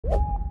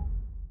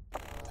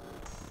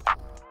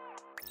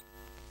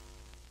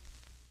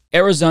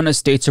Arizona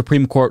State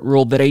Supreme Court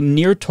ruled that a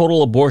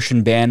near-total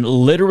abortion ban,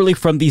 literally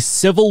from the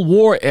Civil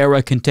War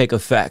era, can take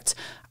effect,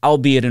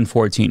 albeit in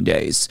 14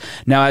 days.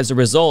 Now, as a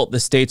result,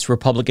 the state's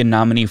Republican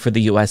nominee for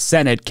the U.S.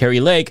 Senate, Kari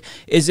Lake,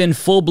 is in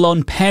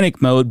full-blown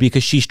panic mode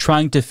because she's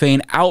trying to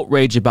feign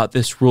outrage about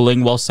this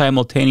ruling while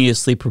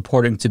simultaneously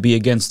purporting to be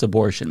against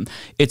abortion.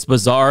 It's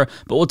bizarre,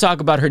 but we'll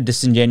talk about her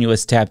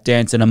disingenuous tap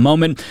dance in a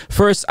moment.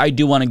 First, I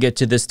do want to get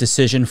to this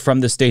decision from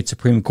the state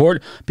Supreme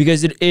Court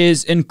because it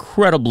is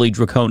incredibly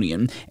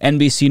draconian.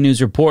 NBC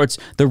News reports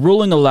the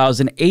ruling allows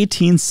an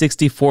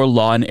 1864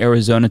 law in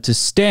Arizona to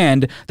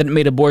stand that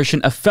made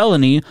abortion a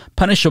felony,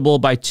 punishable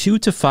by 2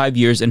 to 5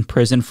 years in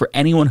prison for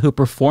anyone who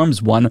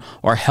performs one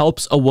or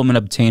helps a woman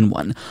obtain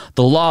one.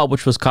 The law,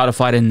 which was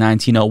codified in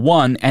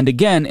 1901 and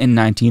again in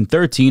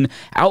 1913,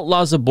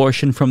 outlaws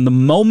abortion from the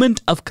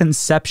moment of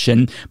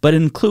conception, but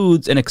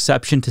includes an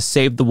exception to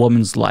save the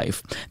woman's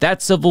life.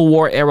 That Civil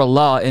War-era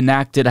law,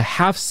 enacted a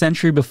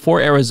half-century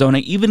before Arizona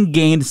even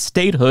gained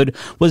statehood,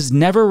 was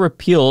never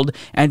repealed,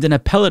 and an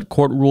appellate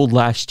court ruled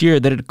last year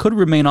that it could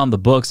remain on the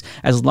books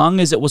as long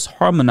as it was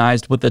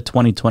harmonized with the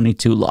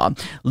 2022 law,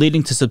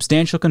 leading to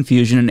substantial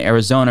confusion in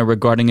Arizona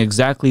regarding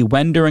exactly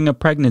when during a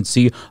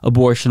pregnancy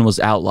abortion was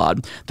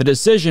outlawed. The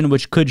decision,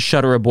 which could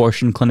shutter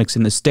abortion clinics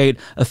in the state,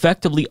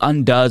 effectively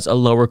undoes a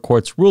lower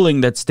court's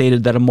ruling that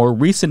stated that a more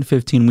recent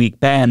 15-week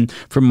ban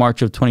from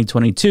March of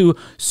 2022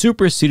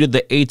 superseded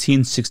the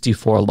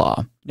 1864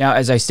 law. Now,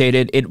 as I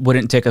stated, it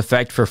wouldn't take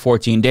effect for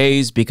 14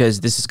 days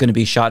because this is going to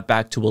be shot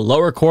back to a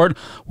lower court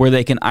where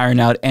they can iron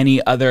out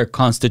any other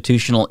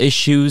constitutional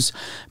issues.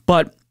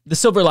 But the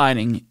silver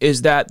lining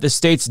is that the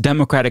state's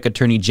Democratic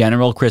Attorney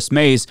General, Kris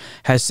Mayes,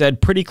 has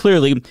said pretty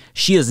clearly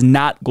she is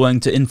not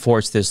going to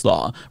enforce this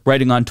law,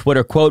 writing on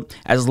Twitter, quote,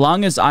 "As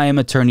long as I am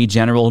Attorney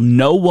General,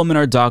 no woman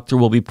or doctor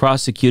will be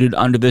prosecuted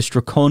under this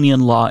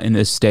draconian law in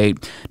this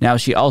state." Now,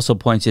 she also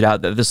pointed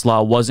out that this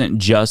law wasn't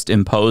just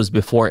imposed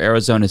before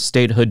Arizona's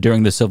statehood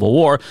during the Civil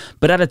War,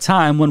 but at a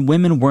time when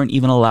women weren't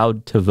even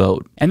allowed to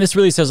vote. And this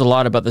really says a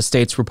lot about the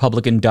state's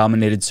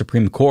Republican-dominated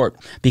Supreme Court,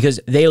 because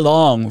they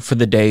long for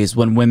the days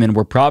when women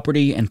were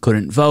property and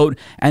couldn't vote,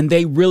 and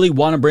they really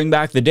want to bring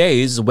back the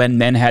days when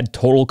men had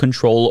total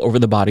control over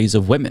the bodies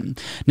of women.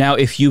 Now,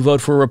 if you vote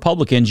for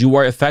Republicans, you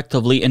are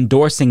effectively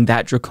endorsing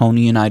that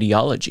draconian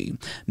ideology.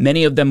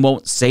 Many of them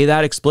won't say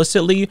that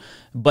explicitly,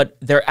 but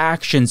their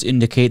actions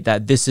indicate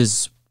that this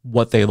is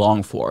what they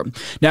long for.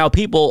 Now,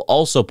 people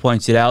also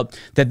pointed out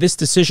that this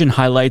decision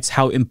highlights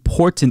how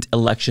important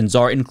elections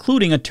are,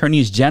 including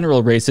attorneys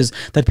general races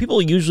that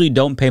people usually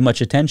don't pay much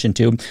attention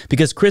to,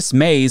 because Kris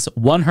Mayes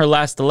won her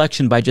last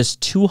election by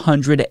just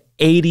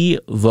 280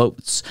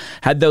 votes.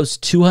 Had those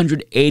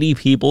 280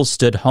 people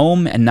stood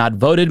home and not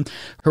voted,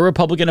 her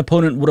Republican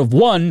opponent would have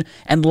won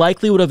and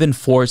likely would have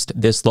enforced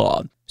this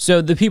law. So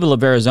the people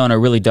of Arizona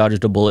really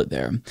dodged a bullet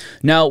there.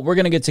 Now, we're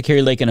going to get to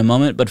Kari Lake in a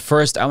moment, but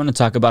first I want to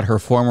talk about her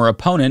former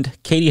opponent,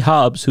 Katie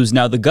Hobbs, who's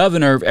now the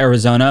governor of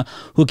Arizona,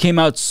 who came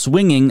out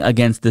swinging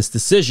against this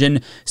decision,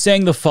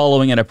 saying the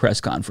following at a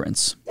press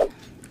conference.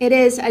 "It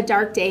is a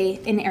dark day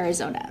in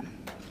Arizona.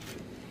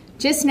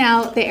 Just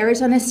now, the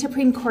Arizona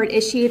Supreme Court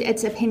issued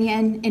its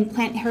opinion in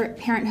Planned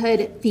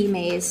Parenthood v.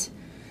 Mayes,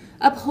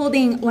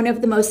 upholding one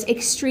of the most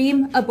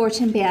extreme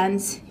abortion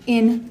bans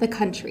in the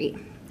country.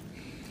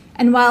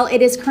 And while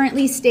it is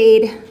currently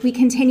stayed, we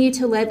continue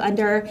to live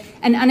under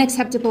an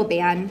unacceptable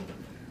ban,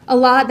 a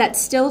law that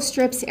still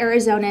strips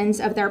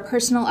Arizonans of their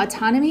personal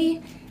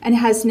autonomy and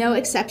has no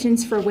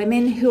exceptions for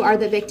women who are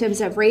the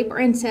victims of rape or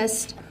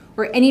incest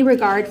or any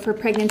regard for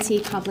pregnancy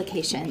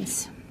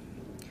complications.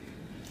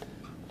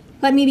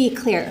 Let me be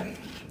clear.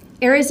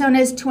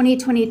 Arizona's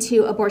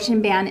 2022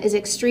 abortion ban is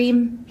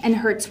extreme and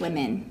hurts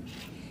women.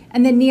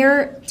 And the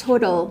near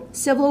total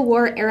Civil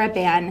War era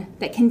ban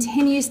that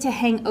continues to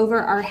hang over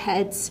our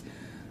heads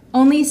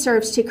only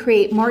serves to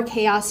create more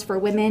chaos for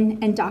women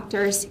and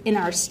doctors in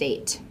our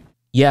state."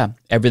 Yeah,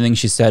 everything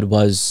she said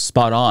was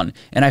spot on.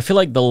 And I feel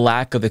like the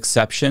lack of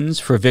exceptions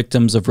for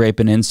victims of rape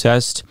and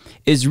incest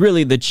is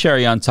really the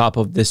cherry on top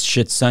of this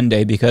shit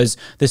sundae, because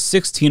the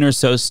 16 or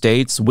so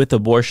states with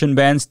abortion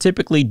bans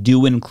typically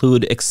do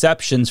include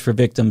exceptions for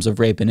victims of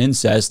rape and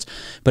incest.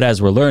 But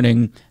as we're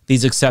learning,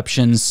 these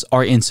exceptions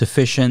are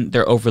insufficient,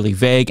 they're overly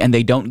vague, and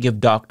they don't give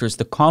doctors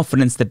the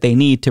confidence that they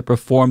need to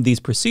perform these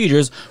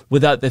procedures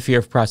without the fear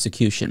of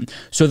prosecution.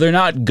 So they're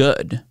not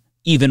good,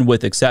 even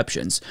with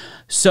exceptions.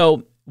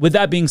 So with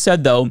that being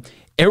said, though,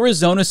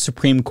 Arizona's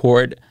Supreme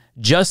Court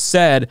just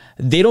said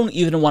they don't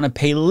even want to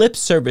pay lip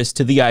service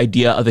to the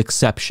idea of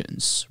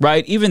exceptions,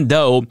 right? Even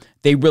though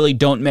they really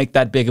don't make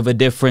that big of a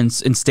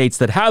difference in states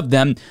that have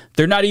them,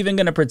 they're not even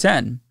going to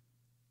pretend.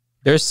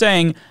 They're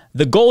saying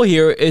the goal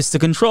here is to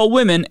control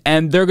women,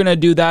 and they're going to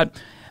do that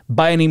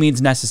by any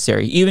means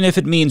necessary, even if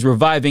it means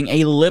reviving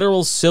a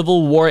literal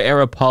Civil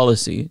War-era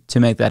policy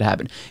to make that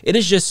happen. It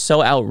is just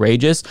so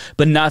outrageous,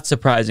 but not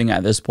surprising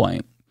at this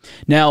point.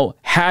 Now,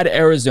 had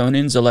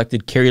Arizonans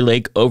elected Kari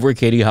Lake over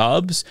Katie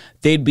Hobbs,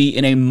 they'd be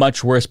in a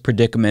much worse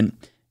predicament,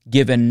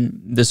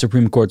 given the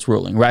Supreme Court's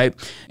ruling, right?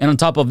 And on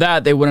top of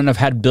that, they wouldn't have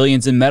had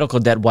billions in medical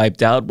debt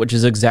wiped out, which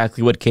is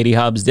exactly what Katie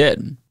Hobbs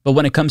did. But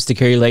when it comes to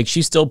Kari Lake,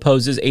 she still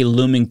poses a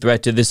looming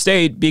threat to the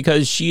state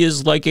because she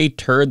is like a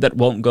turd that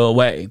won't go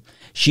away.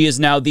 She is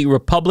now the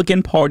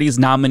Republican Party's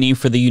nominee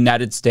for the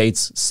United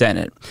States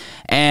Senate.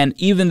 And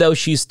even though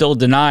she's still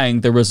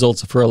denying the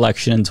results of her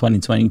election in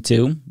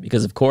 2022,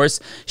 because of course,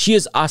 she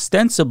is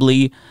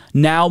ostensibly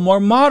now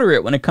more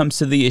moderate when it comes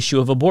to the issue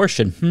of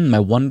abortion. I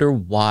wonder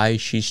why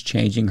she's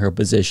changing her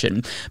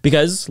position.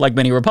 Because, like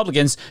many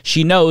Republicans,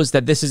 she knows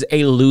that this is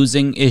a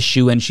losing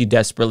issue and she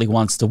desperately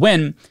wants to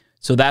win.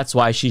 So that's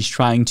why she's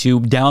trying to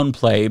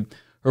downplay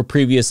her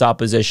previous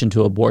opposition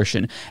to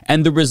abortion.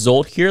 And the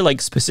result here,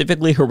 like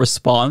specifically her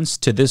response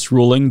to this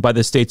ruling by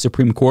the state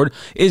Supreme Court,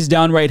 is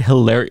downright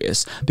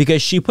hilarious,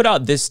 because she put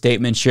out this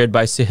statement shared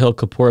by Sahil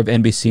Kapoor of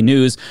NBC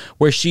News,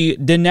 where she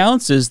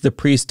denounces the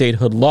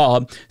pre-statehood law,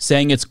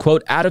 saying it's,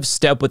 quote, out of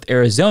step with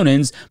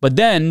Arizonans, but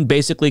then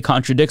basically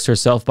contradicts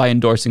herself by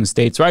endorsing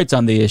states' rights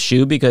on the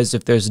issue, because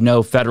if there's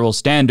no federal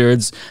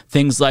standards,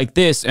 things like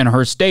this in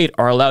her state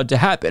are allowed to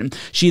happen.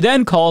 She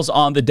then calls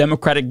on the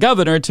Democratic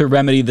governor to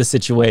remedy the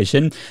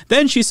situation.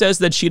 Then she says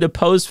that she'd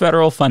oppose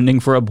federal funding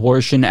for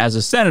abortion as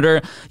a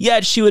senator,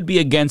 yet she would be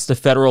against a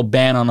federal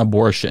ban on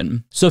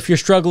abortion. So if you're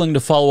struggling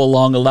to follow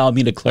along, allow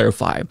me to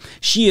clarify.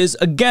 She is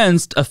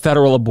against a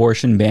federal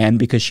abortion ban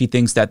because she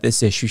thinks that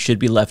this issue should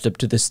be left up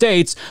to the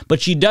states, but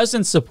she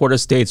doesn't support a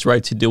state's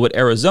right to do what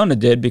Arizona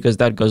did because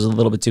that goes a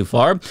little bit too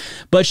far.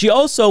 But she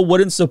also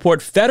wouldn't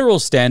support federal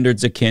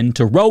standards akin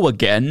to Roe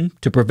again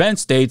to prevent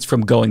states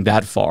from going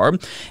that far.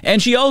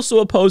 And she also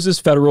opposes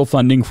federal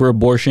funding for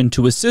abortion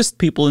to assist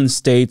people in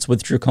states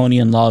with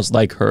draconian laws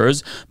like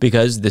hers,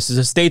 because this is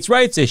a states'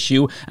 rights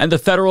issue and the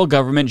federal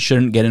government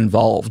shouldn't get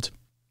involved.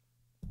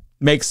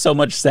 Makes so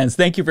much sense.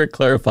 Thank you for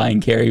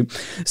clarifying, Kari.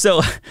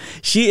 So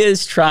she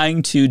is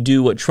trying to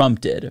do what Trump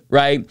did,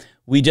 right?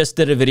 We just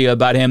did a video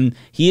about him.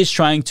 He is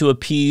trying to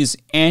appease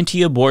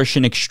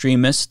anti-abortion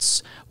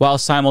extremists while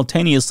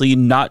simultaneously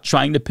not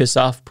trying to piss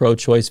off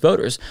pro-choice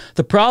voters.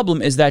 The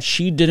problem is that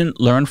she didn't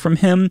learn from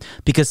him,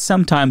 because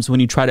sometimes when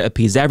you try to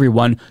appease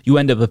everyone, you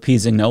end up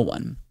appeasing no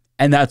one.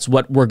 And that's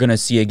what we're going to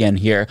see again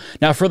here.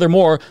 Now,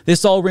 furthermore,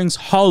 this all rings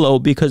hollow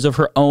because of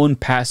her own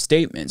past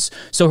statements.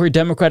 So her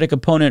Democratic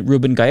opponent,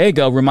 Ruben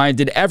Gallego,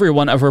 reminded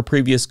everyone of her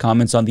previous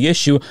comments on the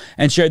issue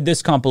and shared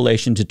this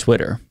compilation to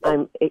Twitter.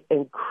 I'm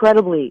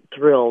incredibly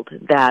thrilled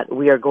that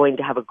we are going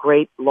to have a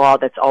great law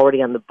that's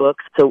already on the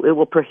books. So it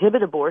will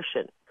prohibit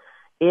abortion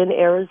in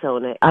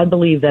Arizona. I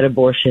believe that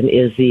abortion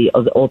is the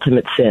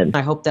ultimate sin.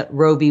 I hope that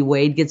Roe v.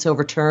 Wade gets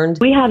overturned.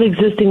 We have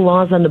existing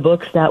laws on the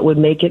books that would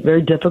make it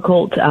very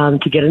difficult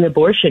to get an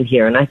abortion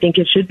here, and I think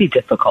it should be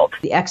difficult.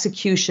 The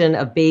execution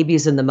of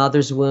babies in the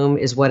mother's womb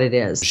is what it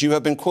is. You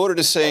have been quoted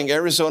as saying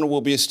Arizona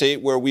will be a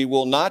state where we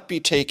will not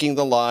be taking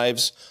the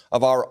lives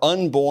of our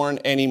unborn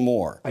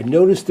anymore. I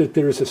noticed that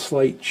there is a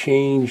slight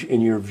change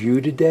in your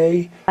view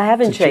today. I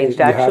haven't changed,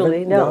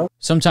 actually, no.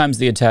 Sometimes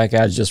the attack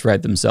ads just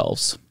write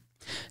themselves.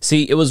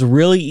 See, it was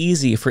really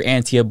easy for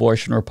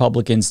anti-abortion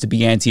Republicans to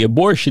be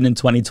anti-abortion in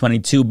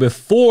 2022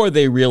 before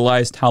they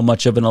realized how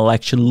much of an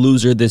election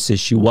loser this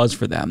issue was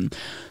for them.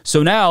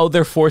 So now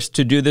they're forced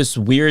to do this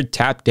weird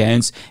tap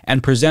dance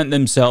and present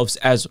themselves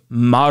as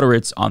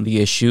moderates on the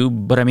issue.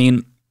 But I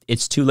mean,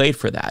 it's too late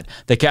for that.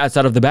 The cat's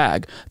out of the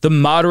bag. The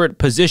moderate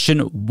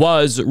position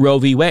was Roe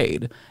v.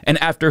 Wade.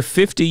 And after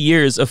 50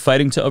 years of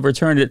fighting to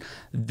overturn it,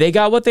 they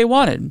got what they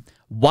wanted.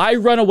 Why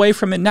run away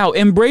from it now?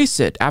 Embrace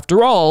it.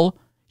 After all,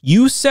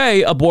 you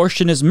say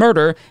abortion is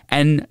murder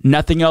and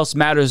nothing else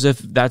matters if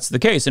that's the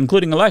case,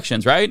 including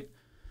elections, right?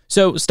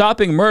 So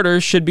stopping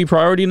murder should be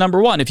priority number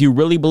one if you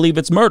really believe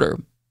it's murder.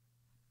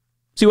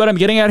 See what I'm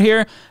getting at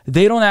here?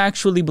 They don't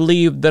actually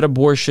believe that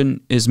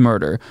abortion is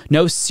murder.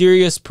 No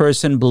serious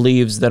person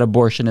believes that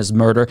abortion is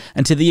murder.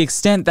 And to the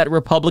extent that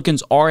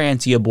Republicans are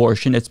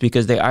anti-abortion, it's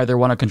because they either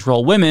want to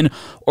control women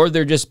or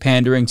they're just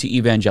pandering to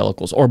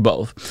evangelicals, or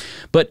both.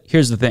 But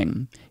here's the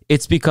thing.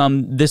 It's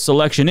become this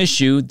election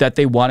issue that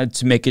they wanted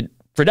to make it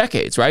for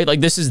decades, right? Like,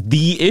 this is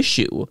the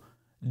issue.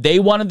 They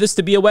wanted this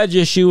to be a wedge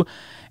issue,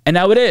 and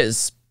now it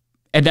is.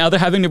 And now they're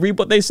having to reap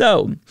what they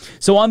sow.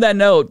 So on that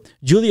note,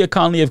 Julia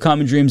Conley of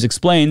Common Dreams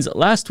explains,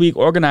 last week,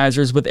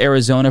 organizers with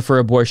Arizona for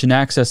Abortion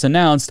Access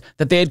announced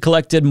that they had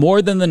collected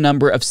more than the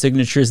number of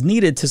signatures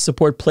needed to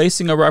support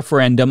placing a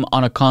referendum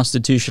on a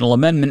constitutional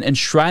amendment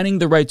enshrining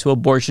the right to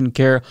abortion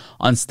care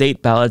on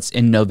state ballots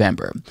in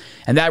November.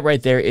 And that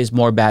right there is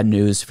more bad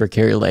news for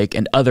Kari Lake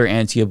and other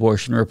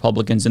anti-abortion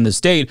Republicans in the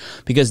state,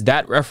 because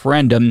that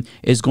referendum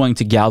is going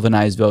to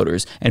galvanize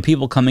voters. And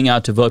people coming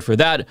out to vote for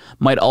that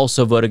might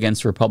also vote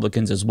against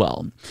Republicans as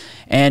well.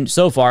 And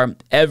so far,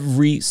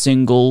 every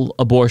single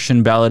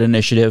abortion ballot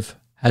initiative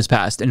has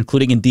passed,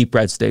 including in deep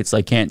red states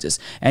like Kansas.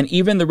 And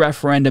even the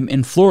referendum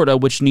in Florida,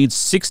 which needs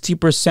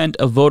 60%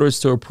 of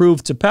voters to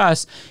approve to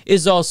pass,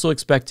 is also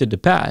expected to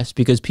pass,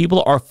 because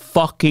people are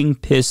fucking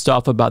pissed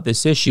off about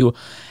this issue,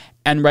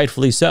 and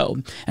rightfully so.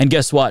 And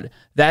guess what?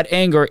 That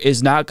anger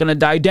is not going to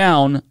die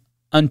down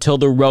until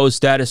the Roe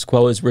status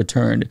quo is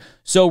returned.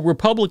 So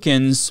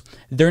Republicans,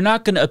 they're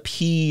not going to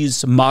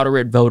appease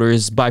moderate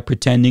voters by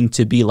pretending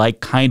to be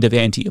like kind of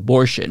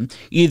anti-abortion.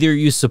 Either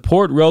you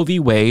support Roe v.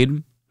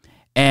 Wade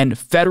and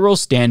federal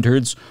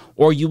standards,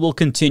 or you will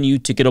continue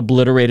to get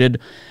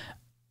obliterated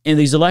in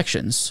these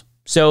elections.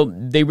 So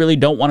they really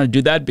don't want to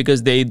do that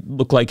because they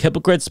look like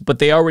hypocrites, but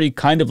they already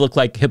kind of look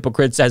like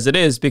hypocrites as it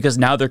is because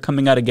now they're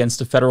coming out against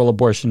a federal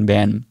abortion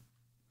ban.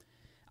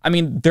 I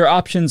mean, their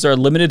options are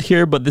limited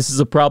here, but this is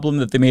a problem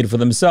that they made for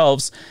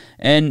themselves,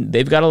 and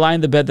they've got to lie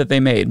in the bed that they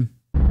made.